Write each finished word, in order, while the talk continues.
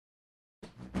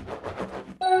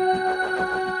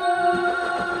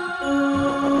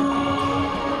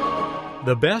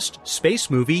the best space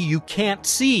movie you can't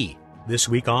see, this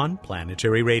week on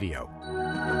Planetary Radio.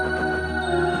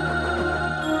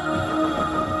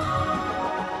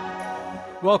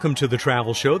 Welcome to the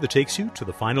travel show that takes you to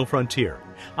the final frontier.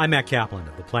 I'm Matt Kaplan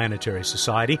of the Planetary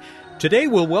Society. Today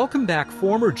we'll welcome back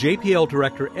former JPL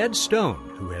director Ed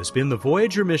Stone, who has been the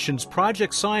Voyager mission's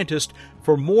project scientist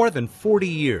for more than 40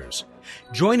 years.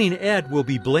 Joining Ed will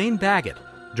be Blaine Baggett,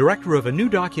 director of a new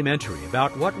documentary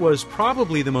about what was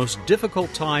probably the most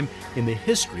difficult time in the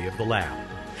history of the lab.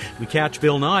 We catch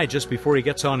Bill Nye just before he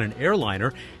gets on an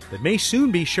airliner that may soon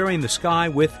be sharing the sky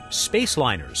with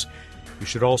spaceliners. You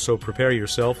should also prepare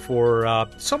yourself for a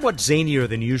somewhat zanier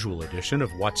than usual edition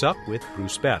of What's Up with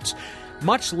Bruce Betts.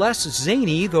 Much less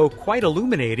zany, though quite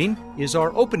illuminating, is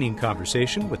our opening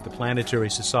conversation with the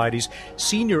Planetary Society's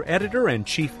senior editor and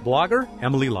chief blogger,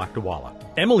 Emily Lakdawalla.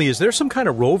 Emily, is there some kind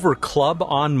of rover club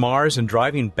on Mars and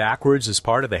driving backwards as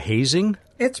part of the hazing?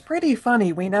 It's pretty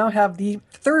funny. We now have the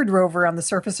third rover on the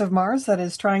surface of Mars that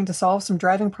is trying to solve some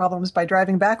driving problems by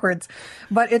driving backwards.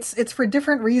 But it's for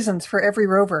different reasons for every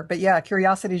rover. But yeah,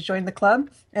 Curiosity's joined the club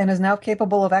and is now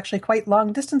capable of actually quite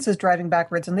long distances driving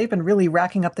backwards. And they've been really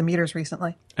racking up the meters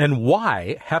recently. And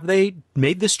why have they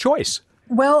made this choice?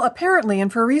 Well, apparently,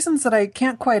 and for reasons that I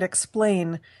can't quite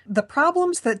explain, the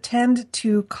problems that tend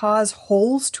to cause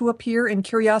holes to appear in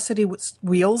Curiosity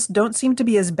wheels don't seem to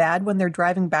be as bad when they're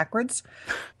driving backwards.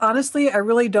 Honestly, I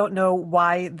really don't know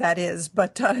why that is,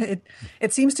 but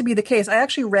it seems to be the case. I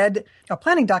actually read a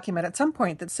planning document at some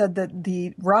point that said that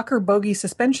the rocker bogie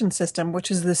suspension system, which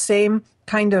is the same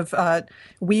kind of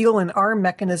wheel and arm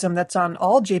mechanism that's on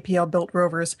all JPL-built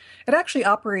rovers, it actually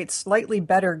operates slightly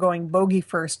better going bogie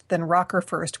first than rocker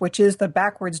first, which is the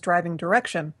backwards driving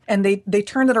direction. And they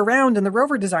turn it around in the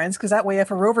rover designs because that way if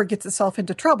a rover gets itself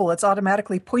into trouble, it's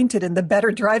automatically pointed in the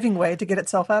better driving way to get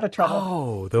itself out of trouble.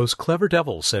 Oh, those clever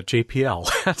devils at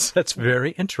JPL. That's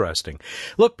very interesting.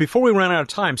 Look, before we run out of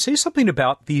time, say something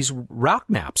about these route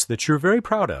maps that you're very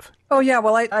proud of. Oh, yeah.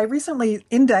 Well, I recently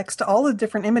indexed all the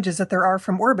different images that there are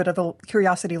from orbit of the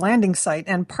Curiosity landing site.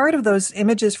 And part of those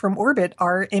images from orbit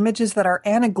are images that are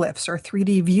anaglyphs or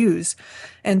 3D views.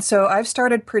 And so I've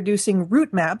started producing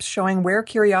route maps showing where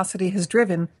Curiosity has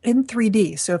driven in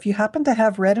 3D. So if you happen to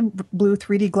have red and blue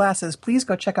 3D glasses, please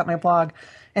go check out my blog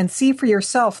and see for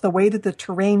yourself the way that the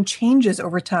terrain changes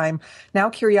over time. Now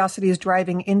Curiosity is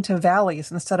driving into valleys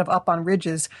instead of up on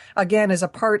ridges, again, as a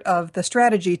part of the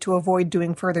strategy to avoid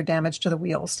doing further damage to the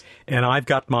wheels. And I've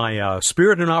got my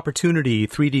Spirit and Opportunity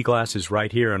 3D glasses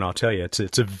right here, and I'll tell you, it's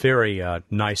a very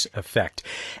nice effect.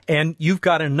 And you've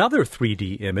got another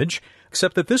 3D image,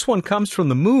 except that this one comes from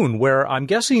the moon, where I'm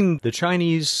guessing the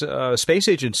Chinese space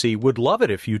agency would love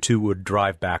it if you two would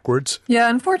drive backwards. Yeah,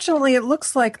 unfortunately, it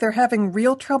looks like they're having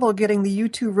real trouble getting the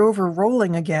U2 rover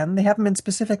rolling again. They haven't been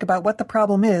specific about what the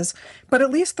problem is, but at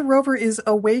least the rover is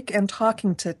awake and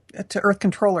talking to Earth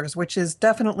controllers, which is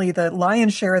definitely the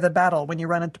lion's share of the battle when you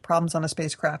run into problems on a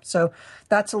spacecraft. So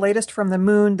that's the latest from the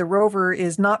moon. The rover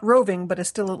is not roving, but is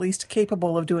still at least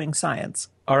capable of doing science.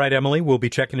 All right, Emily, we'll be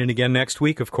checking in again next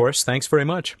week, of course. Thanks very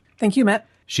much. Thank you, Matt.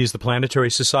 She's the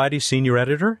Planetary Society senior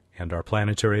editor and our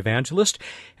planetary evangelist,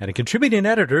 and a contributing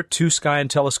editor to Sky and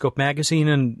Telescope magazine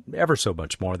and ever so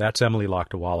much more. That's Emily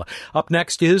Lakdawalla. Up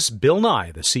next is Bill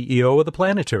Nye, the CEO of the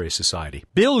Planetary Society.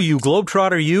 Bill, you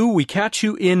globetrotter you, we catch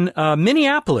you in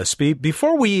Minneapolis.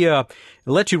 Before we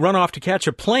let you run off to catch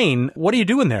a plane, what are you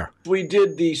doing there? We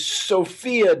did the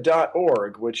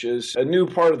Sophia.org, which is a new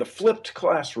part of the flipped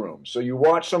classroom. So you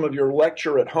watch some of your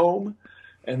lecture at home,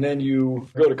 and then you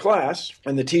go to class,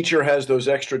 and the teacher has those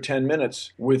extra 10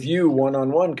 minutes with you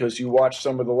one-on-one because you watch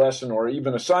some of the lesson or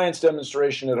even a science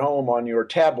demonstration at home on your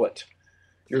tablet,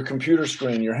 your computer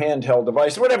screen, your handheld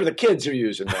device, whatever the kids are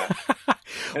using that.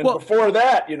 And before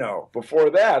that,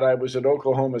 I was at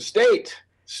Oklahoma State,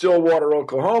 Stillwater,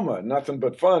 Oklahoma. Nothing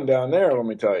but fun down there, let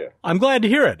me tell you. I'm glad to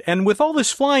hear it. And with all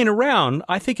this flying around,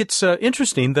 I think it's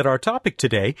interesting that our topic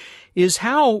today is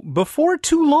how, before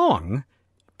too long,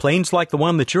 planes like the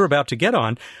one that you're about to get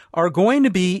on are going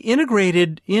to be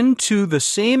integrated into the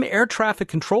same air traffic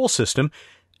control system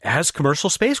as commercial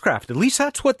spacecraft. At least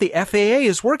that's what the FAA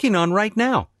is working on right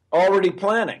now. Already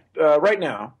planning. Right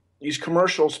now, these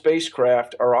commercial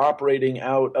spacecraft are operating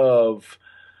out of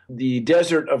the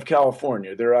desert of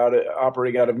California. They're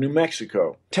operating out of New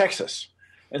Mexico, Texas.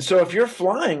 And so if you're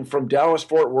flying from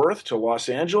Dallas-Fort Worth to Los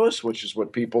Angeles, which is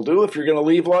what people do, if you're going to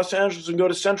leave Los Angeles and go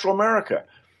to Central America,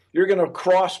 you're going to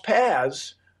cross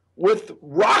paths with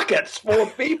rockets full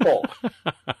of people.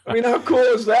 I mean, how cool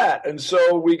is that? And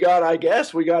so we got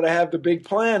to have the big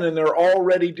plan, and they're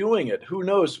already doing it. Who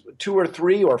knows, 2 or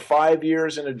 3 or 5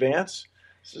 years in advance?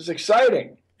 This is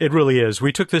exciting. It really is.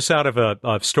 We took this out of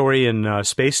a story in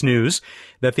Space News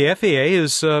that the FAA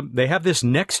is, they have this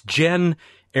next-gen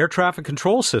air traffic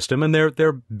control system, and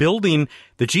they're building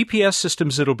the GPS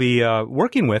systems it'll be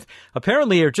working with.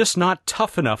 Apparently, are just not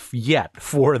tough enough yet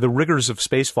for the rigors of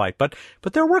spaceflight, but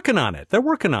they're working on it. They're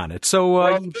working on it.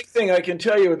 So, the big thing I can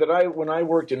tell you that when I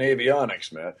worked in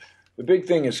avionics, Matt, the big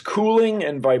thing is cooling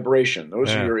and vibration.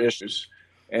 Those are your issues.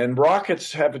 And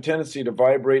rockets have a tendency to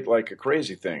vibrate like a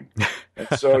crazy thing, and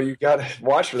so you got to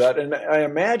watch for that. And I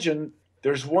imagine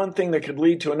there's one thing that could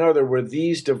lead to another where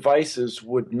these devices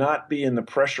would not be in the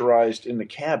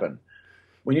cabin.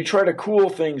 When you try to cool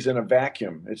things in a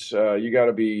vacuum, it's you got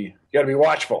to be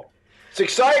watchful. It's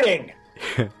exciting.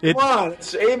 Come on,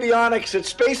 it's avionics,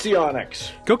 it's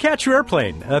spacionics. Go catch your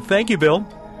airplane. Thank you, Bill.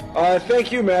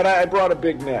 Thank you, Matt. I brought a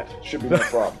big net. Should be no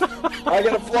problem. I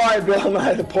got to fly, Bill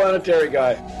Nye, the planetary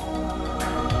guy.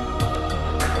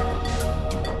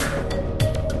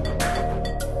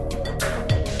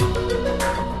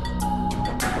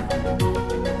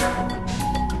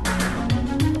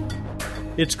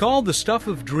 It's called The Stuff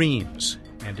of Dreams,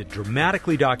 and it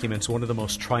dramatically documents one of the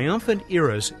most triumphant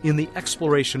eras in the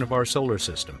exploration of our solar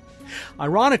system.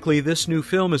 Ironically, this new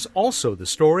film is also the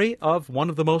story of one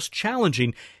of the most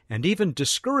challenging and even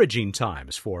discouraging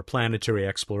times for planetary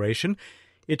exploration.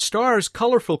 It stars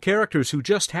colorful characters who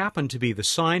just happen to be the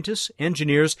scientists,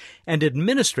 engineers, and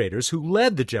administrators who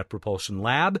led the Jet Propulsion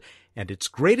Lab and its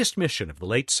greatest mission of the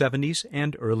late 70s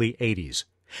and early 80s.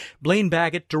 Blaine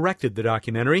Baggett directed the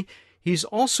documentary. He's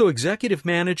also executive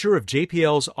manager of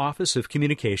JPL's Office of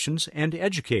Communications and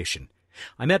Education.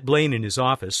 I met Blaine in his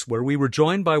office, where we were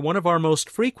joined by one of our most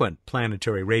frequent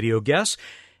planetary radio guests.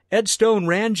 Ed Stone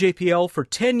ran JPL for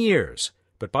 10 years,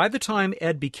 but by the time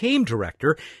Ed became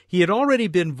director, he had already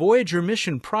been Voyager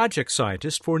mission project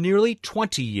scientist for nearly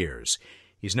 20 years.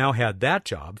 He's now had that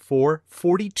job for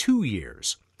 42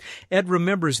 years. Ed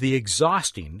remembers the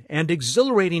exhausting and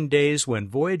exhilarating days when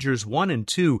Voyagers 1 and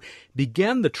 2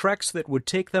 began the treks that would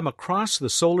take them across the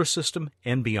solar system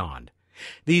and beyond.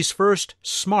 These first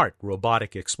smart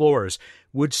robotic explorers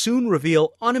would soon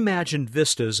reveal unimagined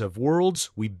vistas of worlds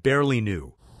we barely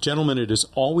knew. Gentlemen, it is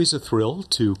always a thrill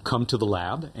to come to the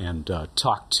lab and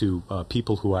talk to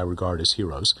people who I regard as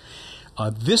heroes.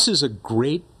 This is a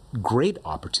great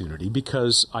opportunity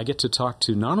because I get to talk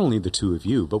to not only the two of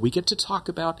you, but we get to talk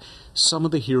about some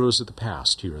of the heroes of the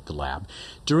past here at the lab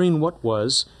during what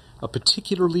was a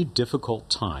particularly difficult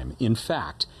time. In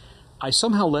fact, I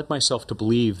somehow led myself to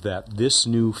believe that this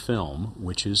new film,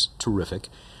 which is terrific,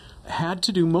 had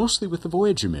to do mostly with the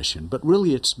Voyager mission, but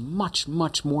really it's much,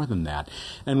 much more than that.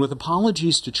 And with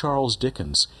apologies to Charles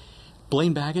Dickens,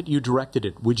 Blaine Baggett, you directed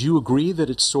it. Would you agree that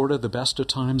it's sort of the best of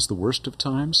times, the worst of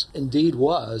times? Indeed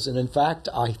was. And in fact,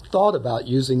 I thought about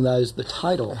using that as the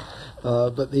title.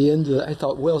 But at the end, I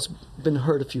thought, well, it's been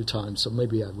heard a few times, so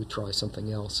maybe I would try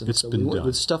something else. And it's been done.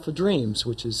 With Stuff of Dreams,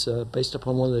 which is based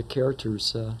upon one of the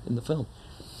characters in the film.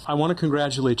 I want to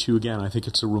congratulate you again. I think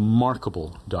it's a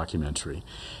remarkable documentary.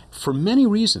 For many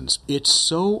reasons, it's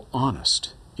so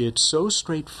honest. It's so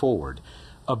straightforward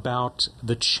about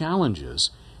the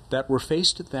challenges that were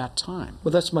faced at that time.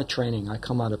 Well, that's my training. I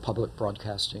come out of public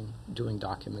broadcasting doing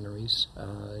documentaries,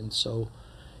 and so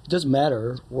it doesn't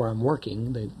matter where I'm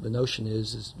working. The notion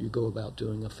is you go about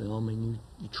doing a film and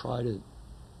you try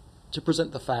to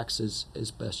present the facts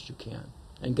as best you can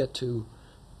and get to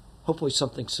hopefully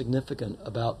something significant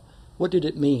about what did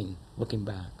it mean looking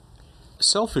back.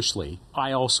 Selfishly,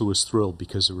 I also was thrilled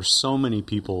because there were so many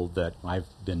people that I've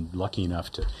been lucky enough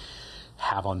to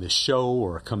have on this show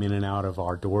or come in and out of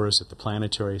our doors at the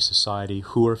Planetary Society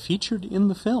who are featured in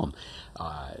the film.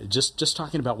 Just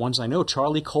talking about ones I know,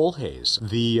 Charlie Colhays,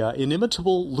 the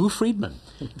inimitable Lou Friedman,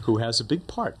 who has a big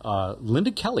part.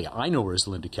 Linda Kelly, I know her as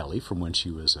Linda Kelly from when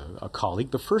she was a colleague.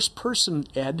 The first person,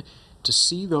 Ed, to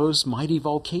see those mighty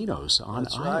volcanoes on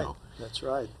Io. That's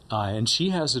right. And she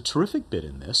has a terrific bit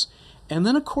in this. And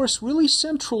then, of course, really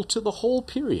central to the whole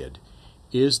period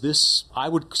is this, I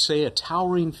would say, a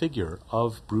towering figure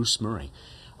of Bruce Murray,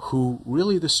 who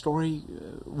really the story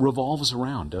revolves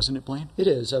around, doesn't it, Blaine? It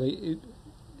is. I mean,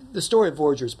 the story of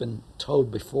Voyager has been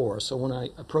told before, so when I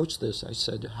approached this, I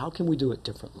said, how can we do it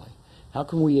differently? How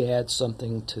can we add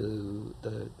something to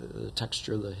the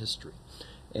texture of the history?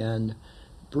 And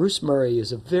Bruce Murray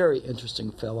is a very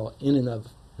interesting fellow in and of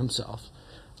himself.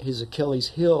 His Achilles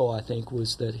heel, I think,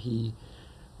 was that he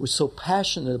was so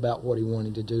passionate about what he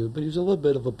wanted to do, but he was a little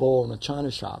bit of a bull in a china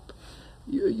shop.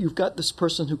 You've got this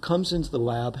person who comes into the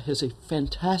lab, has a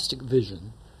fantastic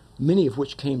vision, many of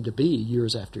which came to be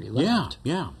years after he left.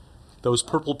 Yeah. Those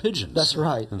purple pigeons. That's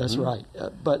right, that's right.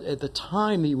 But at the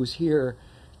time he was here,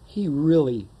 he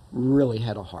really, really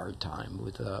had a hard time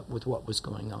with what was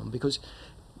going on, because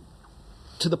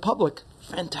to the public,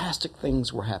 fantastic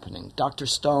things were happening. Dr.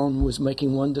 Stone was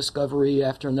making one discovery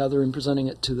after another and presenting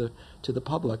it to the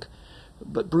public.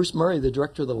 But Bruce Murray, the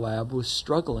director of the lab, was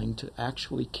struggling to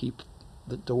actually keep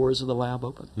the doors of the lab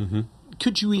open. Mm-hmm.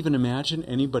 Could you even imagine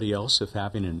anybody else if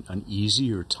having an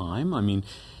easier time? I mean,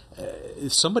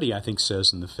 somebody, I think,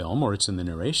 says in the film, or it's in the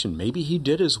narration, maybe he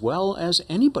did as well as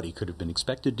anybody could have been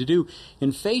expected to do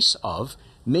in face of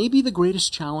maybe the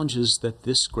greatest challenges that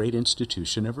this great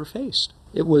institution ever faced.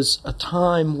 It was a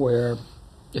time where,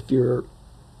 if you're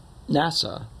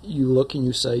NASA, you look and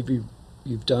you say,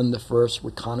 you've done the first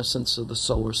reconnaissance of the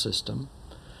solar system.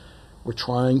 We're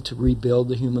trying to rebuild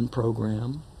the human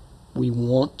program. We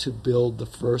want to build the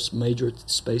first major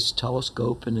space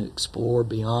telescope and explore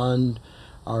beyond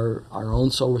our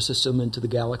own solar system into the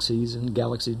galaxies and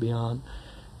galaxies beyond.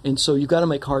 And so you've got to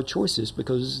make hard choices,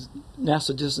 because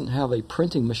NASA doesn't have a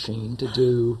printing machine to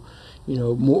do,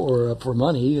 more for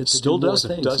money. It still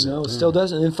doesn't, does it? No, it still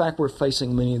doesn't. In fact, we're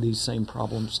facing many of these same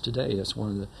problems today. That's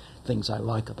one of the things I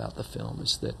like about the film,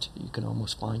 is that you can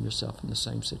almost find yourself in the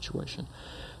same situation.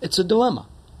 It's a dilemma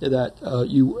that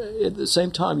at the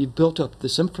same time, you've built up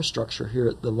this infrastructure here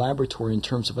at the laboratory in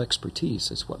terms of expertise.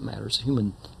 It's what matters,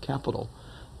 human capital.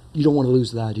 You don't want to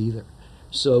lose that either.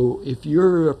 So if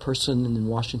you're a person in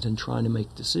Washington trying to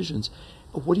make decisions,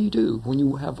 what do you do when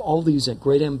you have all these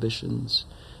great ambitions,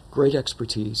 great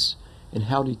expertise, and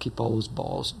how do you keep all those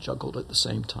balls juggled at the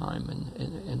same time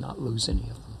and not lose any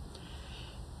of them?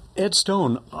 Ed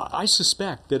Stone, I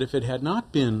suspect that if it had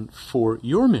not been for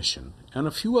your mission and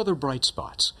a few other bright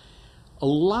spots, a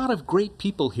lot of great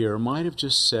people here might have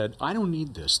just said, I don't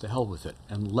need this, to hell with it,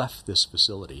 and left this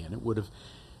facility, and it would have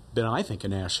been, I think, a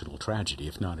national tragedy,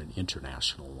 if not an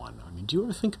international one. I mean, do you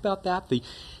ever think about that?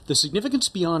 The significance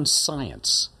beyond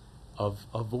science of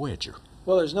Voyager.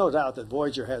 Well, there's no doubt that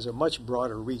Voyager has a much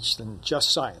broader reach than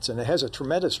just science, and it has a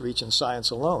tremendous reach in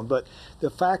science alone. But the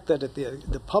fact that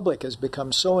the public has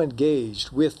become so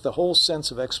engaged with the whole sense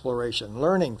of exploration,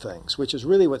 learning things, which is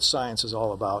really what science is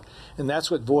all about, and that's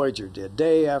what Voyager did.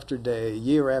 Day after day,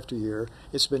 year after year,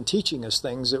 it's been teaching us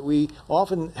things that we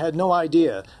often had no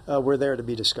idea were there to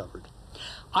be discovered.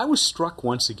 I was struck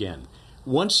once again,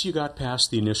 once you got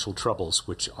past the initial troubles,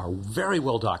 which are very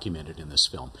well documented in this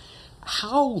film,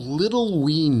 how little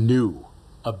we knew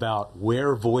about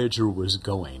where Voyager was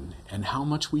going and how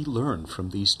much we learned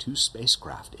from these two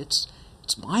spacecraft. It's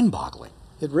mind-boggling.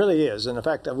 It really is. And in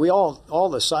fact, all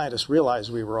the scientists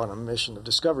realized we were on a mission of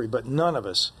discovery, but none of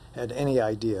us had any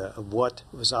idea of what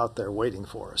was out there waiting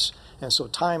for us. And so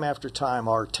time after time,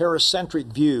 our Terra-centric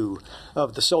view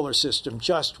of the solar system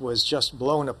was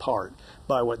blown apart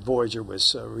by what Voyager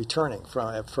was returning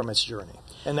from its journey.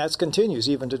 And that continues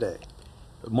even today.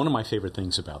 One of my favorite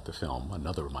things about the film,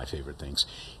 another of my favorite things,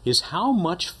 is how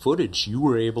much footage you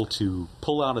were able to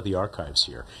pull out of the archives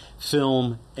here,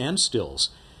 film and stills,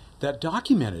 that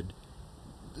documented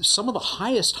some of the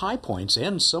highest high points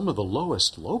and some of the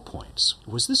lowest low points.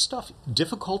 Was this stuff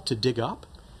difficult to dig up?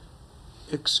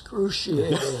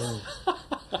 Excruciating.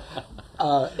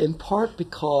 In part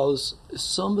because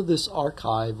some of this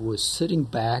archive was sitting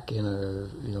back in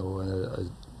a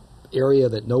area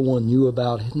that no one knew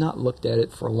about, had not looked at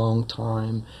it for a long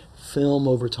time. Film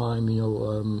over time,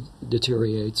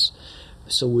 deteriorates.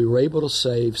 So we were able to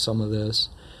save some of this.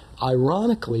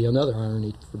 Ironically, another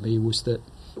irony for me was that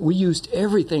we used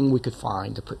everything we could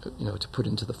find to put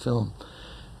into the film.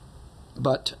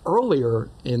 But earlier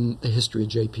in the history of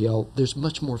JPL, there's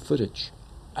much more footage.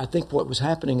 I think what was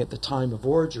happening at the time of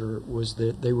Voyager was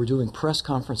that they were doing press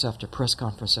conference after press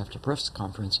conference after press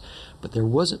conference, but there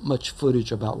wasn't much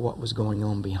footage about what was going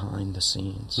on behind the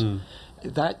scenes.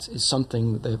 That is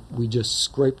something that we just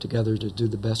scraped together to do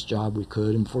the best job we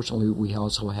could. Unfortunately, we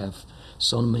also have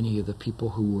so many of the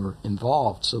people who were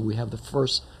involved, so we have the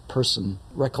first-person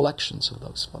recollections of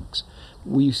those folks.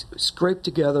 We scraped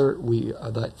together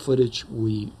that footage.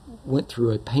 We went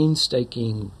through a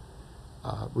painstaking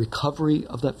recovery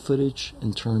of that footage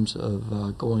in terms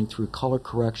of going through color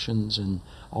corrections and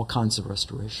all kinds of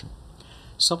restoration.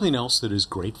 Something else that is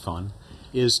great fun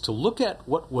is to look at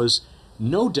what was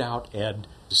no doubt, Ed,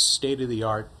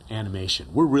 state-of-the-art animation.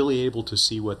 We're really able to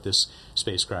see what this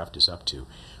spacecraft is up to,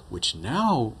 which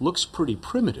now looks pretty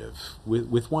primitive,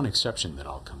 with one exception that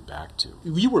I'll come back to.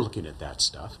 You were looking at that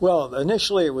stuff. Well,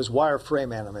 initially it was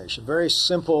wireframe animation, very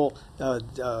simple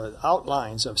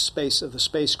outlines of the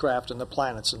spacecraft and the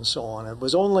planets and so on. It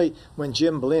was only when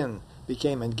Jim Blinn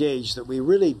became engaged that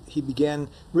he began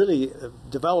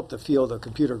developed the field of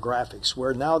computer graphics,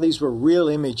 where now these were real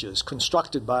images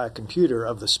constructed by a computer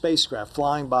of the spacecraft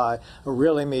flying by a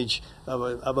real image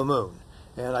of a moon.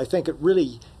 And I think it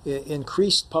really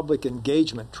increased public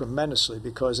engagement tremendously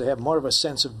because they have more of a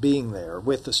sense of being there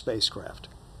with the spacecraft.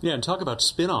 Yeah, and talk about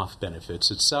spin-off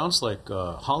benefits. It sounds like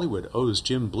Hollywood owes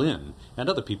Jim Blinn and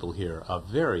other people here a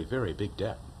very, very big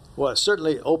debt. Well, it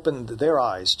certainly opened their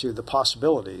eyes to the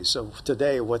possibilities of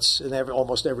today, what's in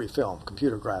almost every film,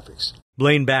 computer graphics.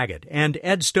 Blaine Baggett and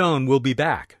Ed Stone will be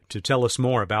back to tell us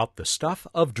more about the stuff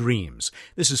of dreams.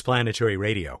 This is Planetary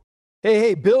Radio.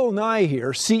 Hey, Bill Nye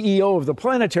here, CEO of the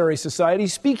Planetary Society,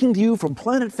 speaking to you from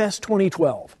Planet Fest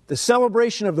 2012, the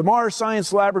celebration of the Mars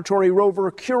Science Laboratory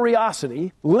rover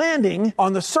Curiosity landing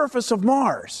on the surface of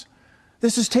Mars.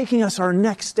 This is taking us our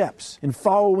next steps in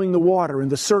following the water in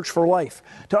the search for life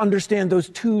to understand those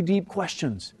two deep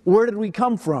questions. Where did we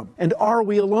come from, and are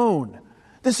we alone?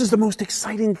 This is the most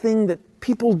exciting thing that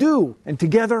people do, and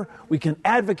together we can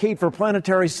advocate for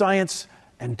planetary science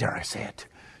and, dare I say it,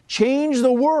 change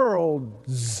the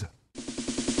worlds.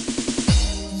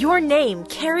 Your name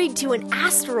carried to an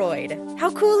asteroid.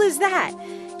 How cool is that?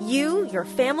 You, your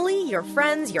family, your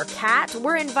friends, your cat,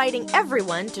 we're inviting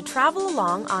everyone to travel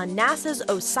along on NASA's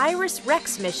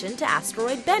OSIRIS-REx mission to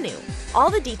asteroid Bennu.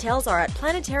 All the details are at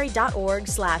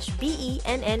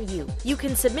planetary.org/BENNU. You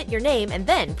can submit your name and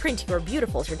then print your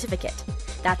beautiful certificate.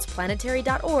 That's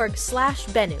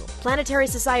planetary.org/Bennu. Planetary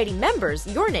Society members,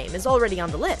 your name is already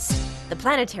on the list. The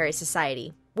Planetary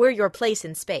Society. We're your place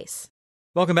in space.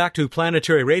 Welcome back to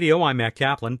Planetary Radio. I'm Matt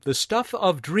Kaplan. The Stuff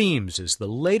of Dreams is the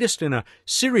latest in a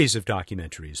series of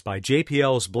documentaries by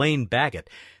JPL's Blaine Baggett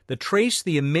that trace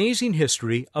the amazing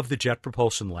history of the Jet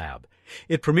Propulsion Lab.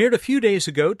 It premiered a few days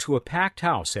ago to a packed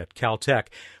house at Caltech,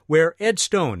 where Ed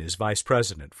Stone is vice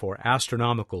president for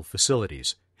astronomical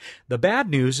facilities. The bad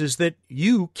news is that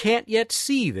you can't yet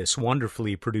see this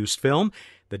wonderfully produced film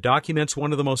that documents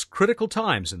one of the most critical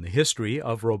times in the history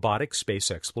of robotic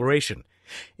space exploration.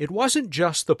 It wasn't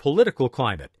just the political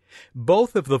climate.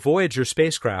 Both of the Voyager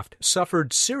spacecraft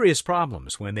suffered serious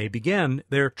problems when they began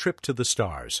their trip to the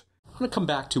stars. I'm going to come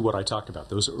back to what I talked about,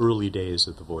 those early days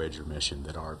of the Voyager mission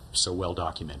that are so well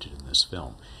documented in this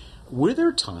film. Were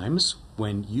there times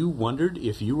when you wondered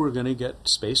if you were going to get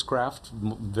spacecraft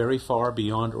very far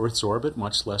beyond Earth's orbit,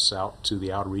 much less out to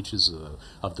the outer reaches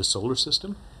of the solar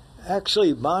system?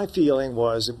 Actually, my feeling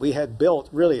was that we had built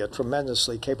really a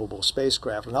tremendously capable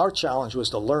spacecraft, and our challenge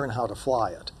was to learn how to fly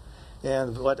it.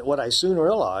 And what I soon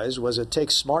realized was it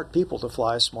takes smart people to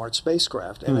fly a smart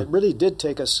spacecraft, and it really did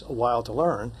take us a while to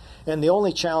learn. And the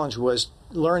only challenge was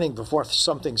learning before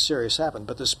something serious happened.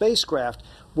 But the spacecraft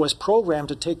was programmed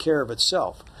to take care of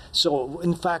itself. So,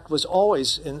 in fact, was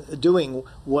always doing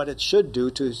what it should do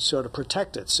to sort of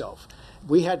protect itself.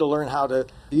 We had to learn how to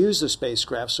use the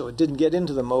spacecraft so it didn't get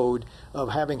into the mode of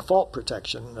having fault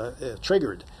protection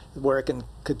triggered, where it can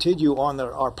continue on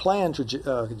our planned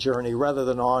journey rather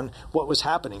than on what was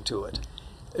happening to it.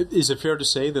 Is it fair to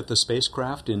say that the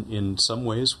spacecraft in some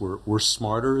ways were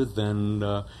smarter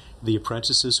than the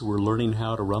apprentices who were learning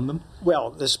how to run them? Well,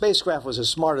 the spacecraft was as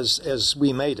smart as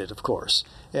we made it, of course.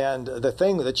 And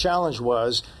the challenge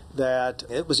was that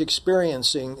it was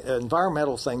experiencing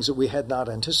environmental things that we had not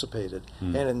anticipated.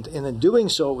 And in doing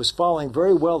so, it was following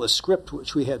very well the script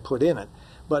which we had put in it.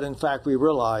 But in fact, we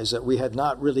realized that we had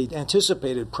not really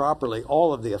anticipated properly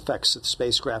all of the effects that the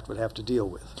spacecraft would have to deal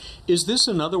with. Is this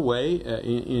another way,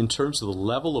 in terms of the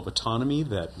level of autonomy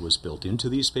that was built into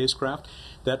these spacecraft,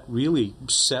 that really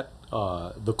set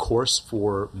the course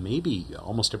for maybe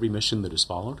almost every mission that is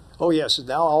followed? Oh yes,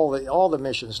 now all the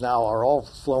missions now are all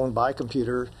flown by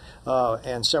computer,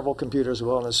 and several computers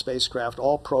will in the spacecraft,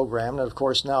 all programmed, and of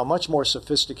course now much more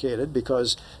sophisticated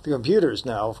because the computers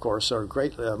now, of course, are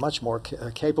much more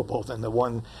capable than the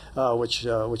one which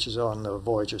is on the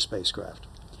Voyager spacecraft.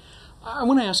 I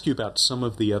want to ask you about some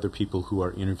of the other people who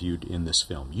are interviewed in this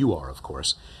film. You are, of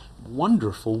course,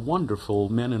 wonderful, wonderful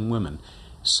men and women,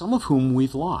 some of whom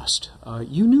we've lost.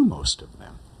 You knew most of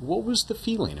them. What was the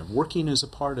feeling of working as a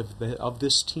part of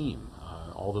this team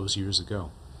all those years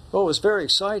ago? Well, it was very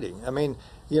exciting. I mean,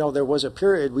 there was a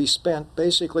period we spent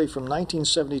basically from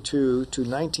 1972 to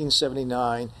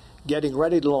 1979 getting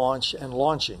ready to launch and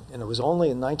launching. And it was only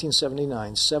in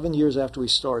 1979, 7 years after we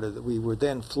started, that we were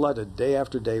then flooded day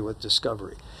after day with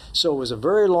Discovery. So it was a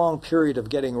very long period of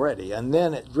getting ready, and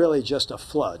then it really just a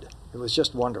flood. It was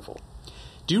just wonderful.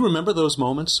 Do you remember those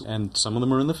moments, and some of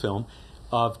them are in the film,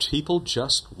 of people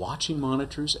just watching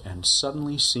monitors and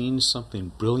suddenly seeing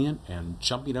something brilliant and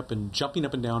jumping up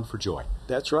and down for joy.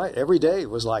 That's right. Every day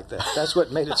was like that. That's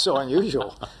what made it so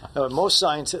unusual. Most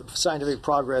scientific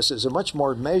progress is much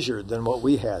more measured than what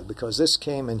we had because this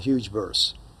came in huge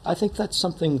bursts. I think that's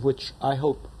something which I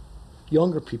hope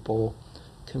younger people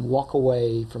can walk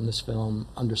away from this film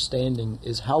understanding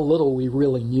is how little we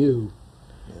really knew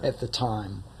at the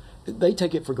time. They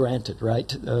take it for granted,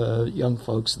 right? Young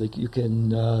folks, that you can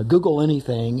Google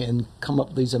anything and come up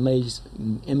with these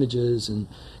amazing images and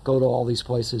go to all these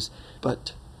places.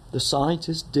 But the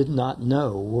scientists did not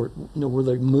know. Were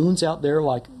there moons out there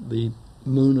like the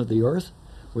moon of the Earth?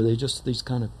 Were they just these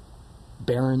kind of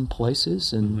barren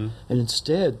places? And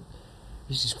instead,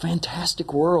 these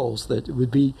fantastic worlds that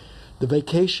would be the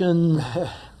vacation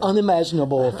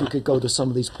unimaginable if you could go to some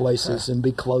of these places and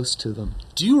be close to them.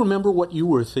 Do you remember what you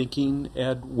were thinking,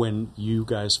 Ed, when you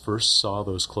guys first saw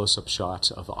those close-up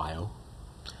shots of Io?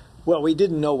 Well, we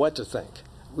didn't know what to think.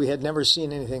 We had never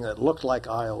seen anything that looked like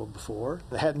Io before.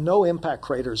 It had no impact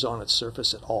craters on its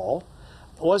surface at all.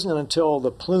 It wasn't until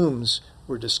the plumes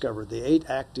were discovered, the 8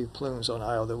 active plumes on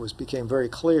Io, that became very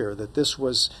clear that this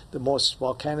was the most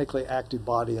volcanically active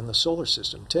body in the solar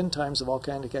system, 10 times the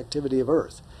volcanic activity of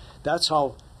Earth. That's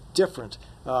how different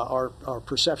our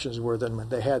perceptions were than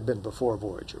they had been before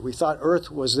Voyager. We thought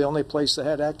Earth was the only place that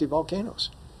had active volcanoes.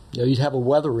 You'd have a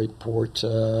weather report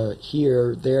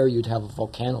here, there you'd have a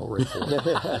volcano report.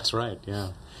 That's right,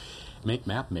 yeah. Make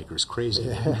map makers crazy.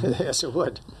 Yes, it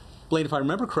would. Blaine, if I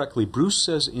remember correctly, Bruce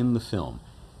says in the film,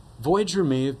 Voyager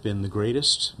may have been the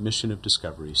greatest mission of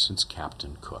discovery since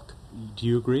Captain Cook. Do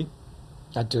you agree?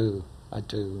 I do,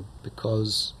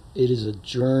 because it is a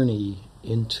journey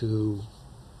into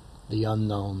the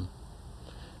unknown.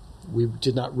 We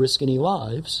did not risk any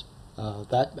lives.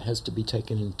 That has to be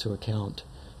taken into account.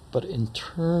 But in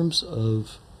terms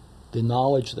of the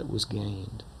knowledge that was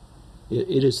gained,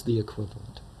 it is the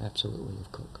equivalent, absolutely,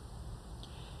 of Cook.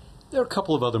 There are a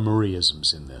couple of other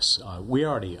Mariaisms in this. I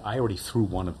already threw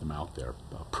one of them out there,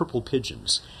 purple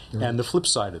pigeons. Right. And the flip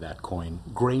side of that coin,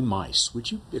 gray mice.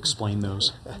 Would you explain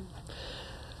those?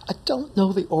 I don't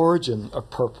know the origin of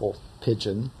purple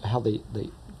pigeon, how they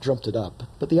dreamt it up.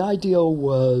 But the idea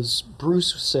was,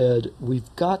 Bruce said,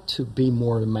 we've got to be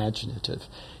more imaginative.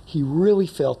 He really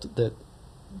felt that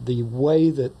the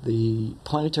way that the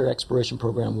planetary exploration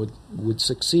program would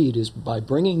succeed is by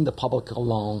bringing the public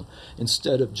along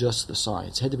instead of just the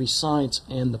science. It had to be science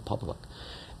and the public.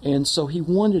 And so he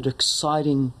wanted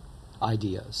exciting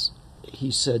ideas. He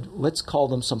said, let's call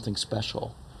them something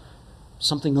special,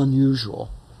 something unusual.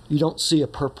 You don't see a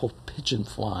purple pigeon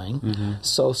flying.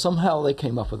 So somehow they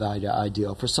came up with the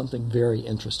idea for something very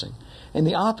interesting. And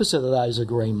the opposite of that is a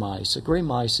gray mice. A gray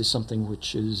mice is something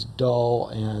which is dull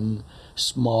and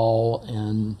small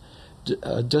and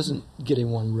doesn't get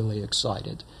anyone really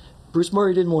excited. Bruce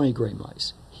Murray didn't want any gray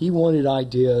mice. He wanted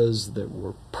ideas that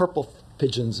were purple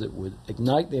pigeons that would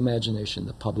ignite the imagination of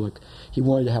the public. He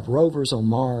wanted to have rovers on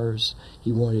Mars.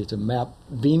 He wanted to map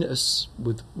Venus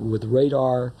with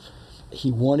radar. He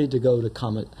wanted to go to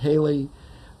Comet Halley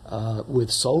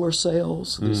with solar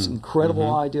sails, this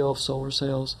incredible idea of solar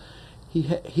sails.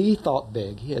 He thought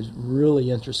big. He had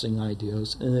really interesting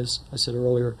ideas. And as I said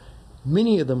earlier,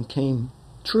 many of them came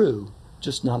true,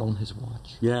 just not on his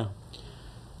watch. Yeah.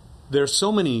 There are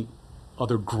so many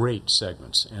other great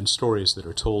segments and stories that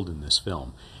are told in this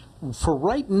film. For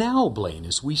right now, Blaine,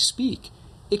 as we speak,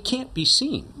 it can't be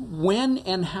seen. When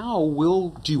and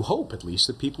how do you hope, at least,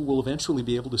 that people will eventually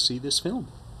be able to see this film?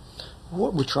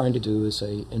 What we're trying to do is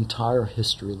an entire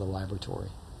history of the laboratory,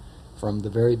 from the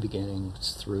very beginning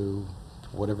through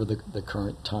whatever the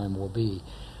current time will be.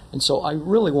 And so I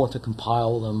really want to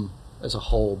compile them as a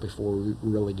whole before we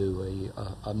really do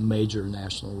a major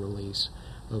national release.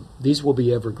 These will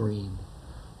be evergreen.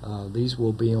 These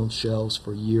will be on shelves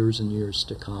for years and years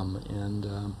to come.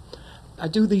 And I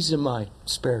do these in my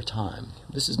spare time.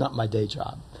 This is not my day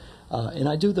job. And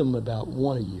I do them about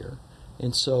one a year.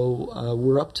 And so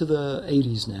we're up to the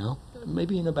 80s now.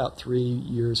 Maybe in about 3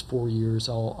 years, 4 years,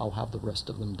 I'll have the rest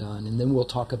of them done. And then we'll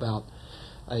talk about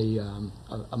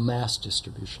a mass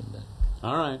distribution then.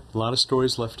 All right. A lot of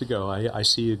stories left to go. I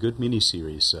see a good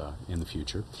miniseries in the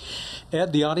future.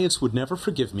 Ed, the audience would never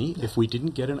forgive me if we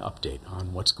didn't get an update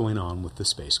on what's going on with the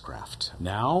spacecraft.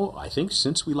 Now, I think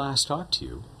since we last talked to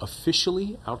you,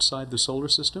 officially outside the solar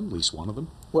system, at least one of them?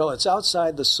 Well, it's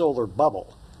outside the solar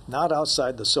bubble, not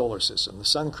outside the solar system. The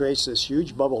sun creates this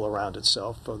huge bubble around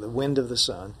itself for the wind of the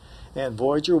sun, and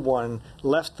Voyager 1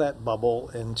 left that bubble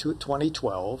in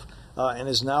 2012. and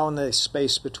is now in the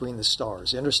space between the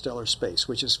stars, interstellar space,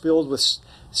 which is filled with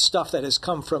stuff that has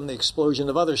come from the explosion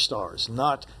of other stars,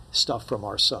 not stuff from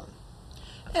our sun.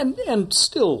 And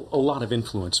still a lot of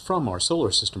influence from our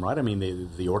solar system, right? I mean,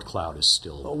 the Oort cloud is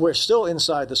still... We're still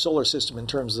inside the solar system in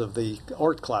terms of the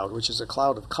Oort cloud, which is a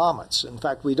cloud of comets. In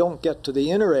fact, we don't get to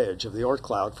the inner edge of the Oort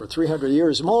cloud for 300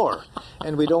 years more,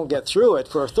 and we don't get through it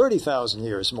for 30,000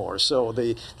 years more. So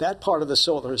that part of the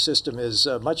solar system is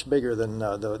much bigger than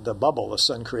the bubble the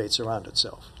sun creates around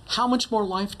itself. How much more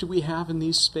life do we have in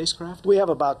these spacecraft? We have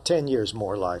about 10 years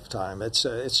more lifetime. It's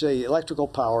a electrical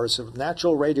power. It's a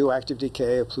natural radioactive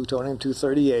decay of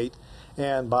plutonium-238.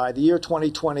 And by the year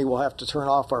 2020, we'll have to turn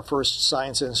off our first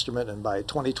science instrument. And by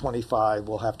 2025,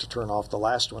 we'll have to turn off the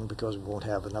last one because we won't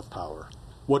have enough power.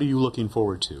 What are you looking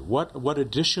forward to? What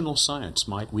additional science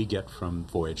might we get from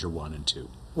Voyager 1 and 2?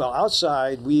 Well,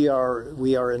 outside, we are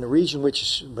in a region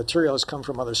which material has come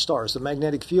from other stars. The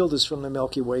magnetic field is from the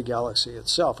Milky Way galaxy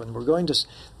itself, and we're going to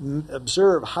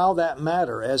observe how that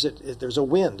matter, as there's a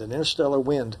wind, an interstellar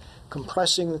wind,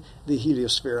 compressing the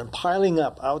heliosphere and piling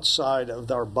up outside of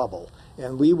our bubble.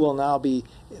 And we will now be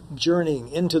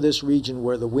journeying into this region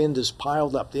where the wind is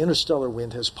piled up. The interstellar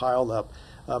wind has piled up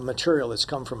material that's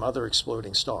come from other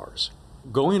exploding stars.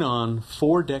 Going on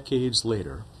 4 decades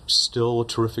later, still a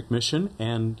terrific mission,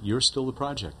 and you're still the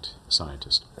project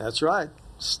scientist. That's right.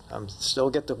 I still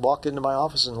get to walk into my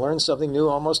office and learn something new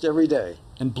almost every day.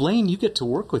 And Blaine, you get to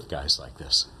work with guys like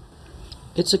this.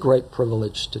 It's a great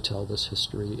privilege to tell this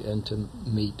history and to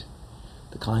meet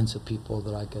the kinds of people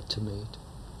that I get to meet.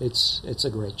 It's a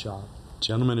great job.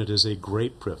 Gentlemen, it is a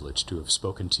great privilege to have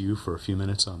spoken to you for a few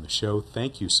minutes on the show.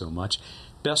 Thank you so much.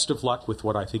 Best of luck with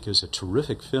what I think is a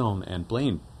terrific film. And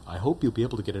Blaine, I hope you'll be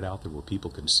able to get it out there where people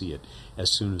can see it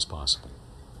as soon as possible.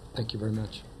 Thank you very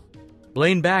much.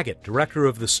 Blaine Baggett, director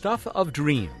of The Stuff of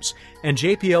Dreams, and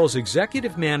JPL's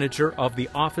executive manager of the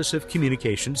Office of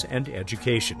Communications and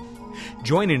Education.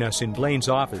 Joining us in Blaine's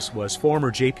office was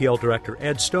former JPL director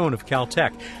Ed Stone of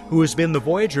Caltech, who has been the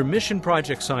Voyager mission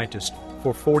project scientist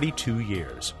for 42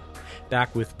 years.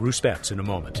 Back with Bruce Betts in a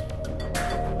moment.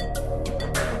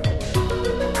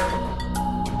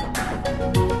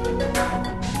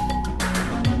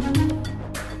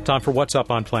 Time for What's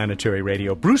Up on Planetary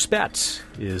Radio. Bruce Betts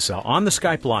is on the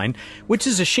Skype line, which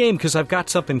is a shame because I've got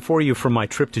something for you from my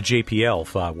trip to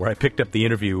JPL, where I picked up the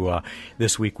interview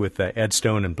this week with Ed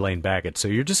Stone and Blaine Baggett. So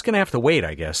you're just going to have to wait,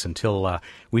 I guess, until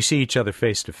we see each other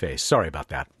face to face. Sorry about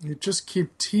that. You just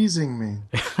keep teasing me.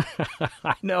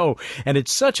 I know, and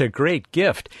it's such a great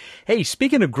gift. Hey,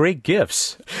 speaking of great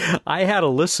gifts, I had a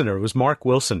listener, it was Mark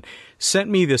Wilson, sent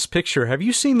me this picture. Have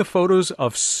you seen the photos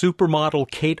of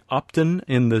supermodel Kate Upton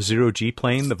in the Zero-G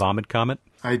plane, the Vomit Comet?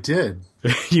 I did.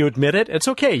 You admit it? It's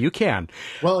okay. You can.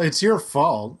 Well, it's your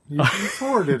fault. You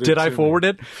forwarded it. Did I forward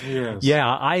it? Yes. Yeah,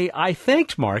 I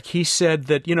thanked Mark. He said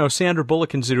that, Sandra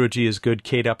Bullock in Zero-G is good.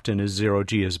 Kate Upton in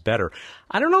Zero-G is better.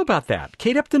 I don't know about that.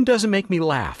 Kate Upton doesn't make me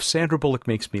laugh. Sandra Bullock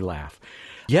makes me laugh.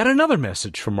 Yet another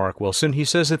message from Mark Wilson. He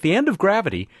says, at the end of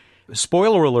Gravity,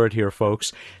 spoiler alert here,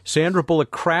 folks, Sandra Bullock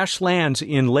crash lands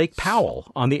in Lake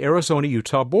Powell on the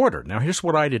Arizona-Utah border. Now, here's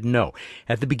what I didn't know.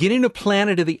 At the beginning of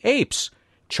Planet of the Apes,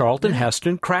 Charlton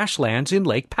Heston crash lands in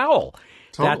Lake Powell.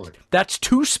 Totally. That's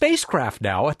 2 spacecraft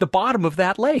now at the bottom of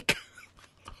that lake.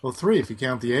 Well, 3 if you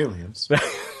count the aliens.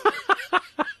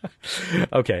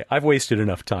 Okay, I've wasted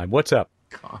enough time. What's up?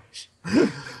 Gosh.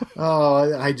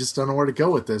 Oh, I just don't know where to go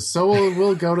with this. So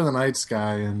we'll go to the night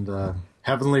sky and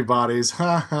heavenly bodies.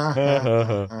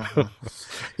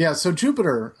 Yeah, so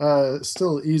Jupiter,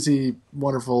 still easy,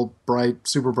 wonderful, bright,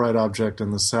 super bright object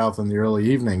in the south in the early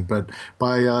evening. But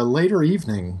by later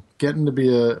evening, getting to be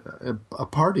a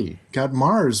party. Got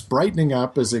Mars brightening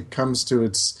up as it comes to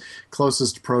its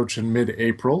closest approach in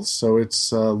mid-April, so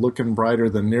it's looking brighter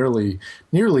than nearly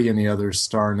any other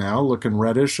star now, looking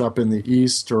reddish up in the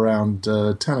east around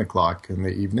 10 o'clock in the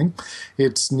evening.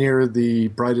 It's near the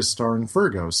brightest star in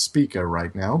Virgo, Spica,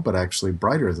 right now, but actually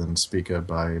brighter than Spica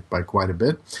by quite a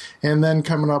bit. And then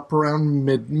coming up around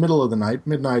middle of the night,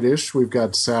 midnight-ish, we've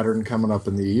got Saturn coming up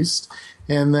in the east.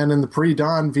 And then in the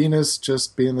pre-dawn, Venus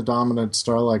just being the dominant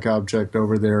star-like object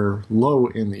over there low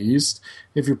in the east.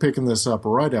 If you're picking this up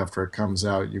right after it comes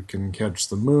out, you can catch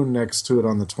the moon next to it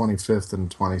on the 25th and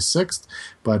 26th,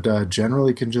 but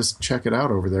generally can just check it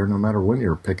out over there no matter when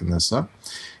you're picking this up.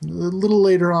 A little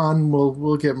later on,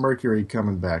 we'll get Mercury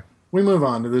coming back. We move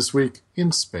on to this week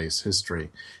in space history.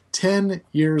 10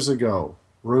 years ago,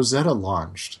 Rosetta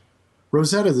launched.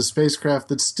 Rosetta, the spacecraft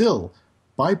that's still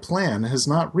by plan, has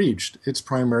not reached its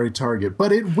primary target,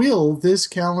 but it will this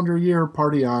calendar year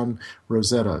party on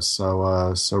Rosetta. So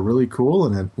really cool,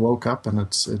 and it woke up, and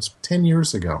it's 10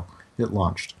 years ago it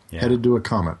launched, headed to a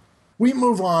comet. We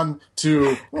move on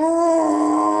to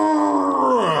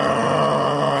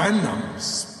Random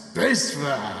Space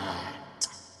Fact.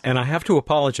 And I have to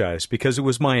apologize because it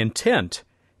was my intent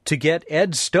to get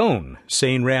Ed Stone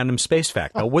saying Random Space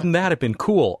Fact. Now, wouldn't that have been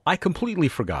cool? I completely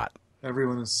forgot.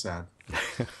 Everyone is sad.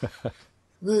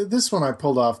 This one I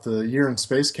pulled off the Year in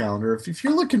Space calendar. If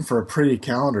you're looking for a pretty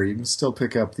calendar, you can still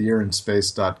pick up the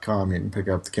yearinspace.com. You can pick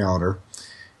up the calendar.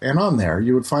 And on there,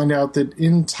 you would find out that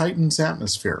in Titan's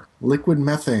atmosphere, liquid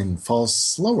methane falls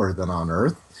slower than on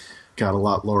Earth, got a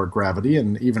lot lower gravity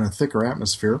and even a thicker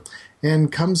atmosphere,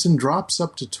 and comes in drops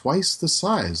up to twice the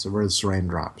size of Earth's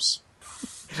raindrops.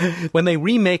 When they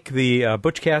remake the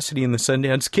Butch Cassidy and the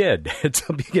Sundance Kid, it's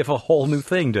you give a whole new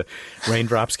thing to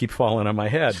raindrops keep falling on my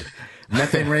head.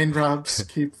 Methane raindrops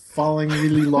keep falling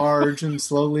really large and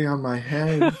slowly on my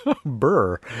head.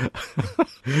 Burr.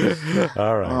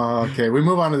 All right. Okay, we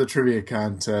move on to the trivia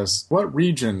contest. What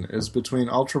region is between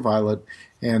ultraviolet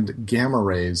and gamma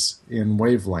rays in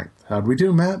wavelength? How'd we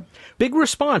do, Matt? Big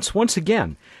response once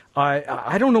again.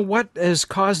 I don't know what has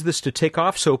caused this to take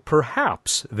off, so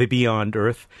perhaps the Beyond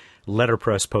Earth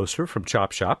letterpress poster from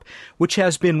Chop Shop, which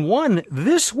has been won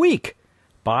this week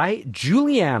by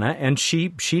Juliana, and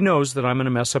she knows that I'm going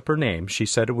to mess up her name. She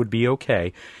said it would be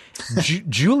okay.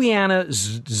 Juliana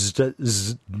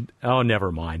oh, never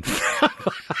mind.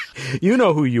 You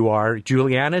know who you are,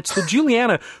 Juliana. It's the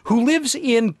Juliana who lives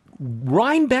in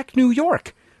Rhinebeck, New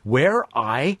York, where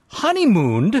I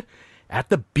honeymooned at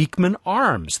the Beekman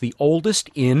Arms, the oldest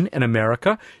inn in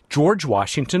America. George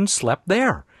Washington slept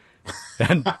there.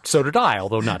 And so did I,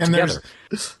 although not together.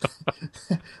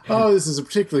 Oh, this is a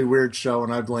particularly weird show,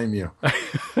 and I blame you.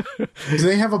 Do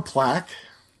they have a plaque?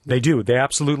 They do. They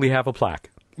absolutely have a plaque.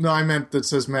 No, I meant that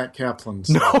says Matt Kaplan.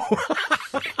 So. No.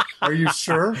 Are you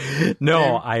sure?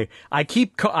 No, I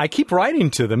keep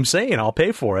writing to them saying I'll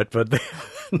pay for it, but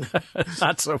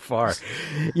not so far.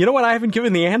 You know what? I haven't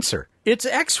given the answer. It's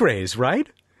X-rays, right?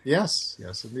 Yes,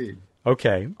 indeed.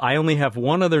 Okay, I only have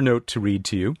one other note to read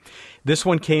to you. This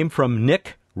one came from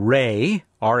Nick Ray,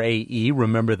 R-A-E,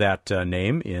 remember that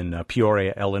name, in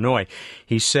Peoria, Illinois.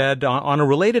 He said, on a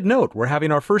related note, we're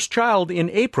having our first child in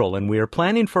April, and we are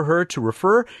planning for her to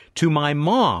refer to my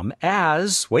mom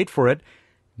as, wait for it,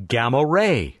 Gamma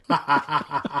Ray.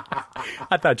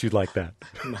 I thought you'd like that.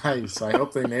 Nice. I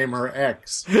hope they name her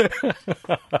X.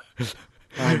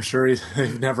 I'm sure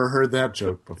they've never heard that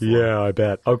joke before. Yeah, I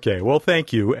bet. Okay, well,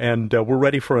 thank you, and we're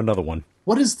ready for another one.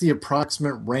 What is the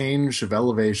approximate range of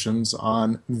elevations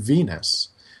on Venus?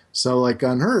 So, like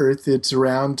on Earth, it's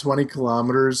around 20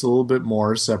 kilometers, a little bit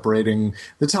more, separating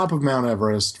the top of Mount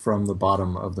Everest from the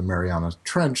bottom of the Mariana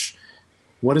Trench.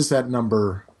 What is that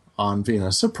number on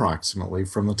Venus, approximately,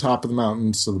 from the top of the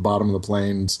mountains to the bottom of the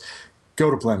plains? Go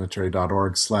to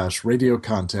planetary.org/radio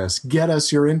contest. Get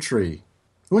us your entry.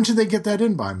 When should they get that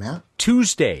in by, Matt?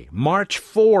 Tuesday, March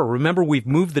 4. Remember, we've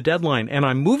moved the deadline, and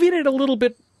I'm moving it a little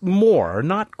bit more,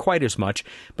 not quite as much,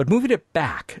 but moving it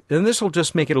back. And this will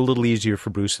just make it a little easier for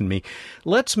Bruce and me.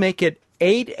 Let's make it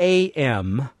 8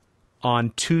 a.m.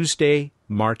 on Tuesday,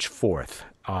 March 4th.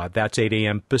 That's 8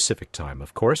 a.m. Pacific time,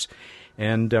 of course.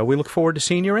 And we look forward to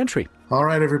seeing your entry. All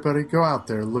right, everybody, go out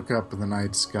there, look up in the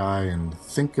night sky, and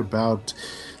think about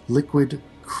liquid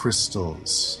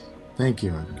crystals. Thank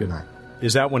you, and good night.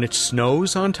 Is that when it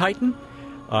snows on Titan?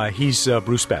 He's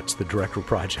Bruce Betts, the director of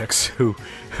projects, who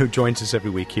joins us every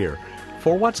week here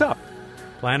for What's Up.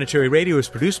 Planetary Radio is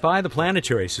produced by the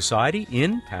Planetary Society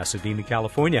in Pasadena,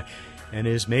 California, and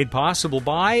is made possible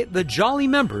by the jolly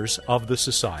members of the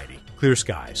Society. Clear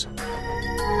skies.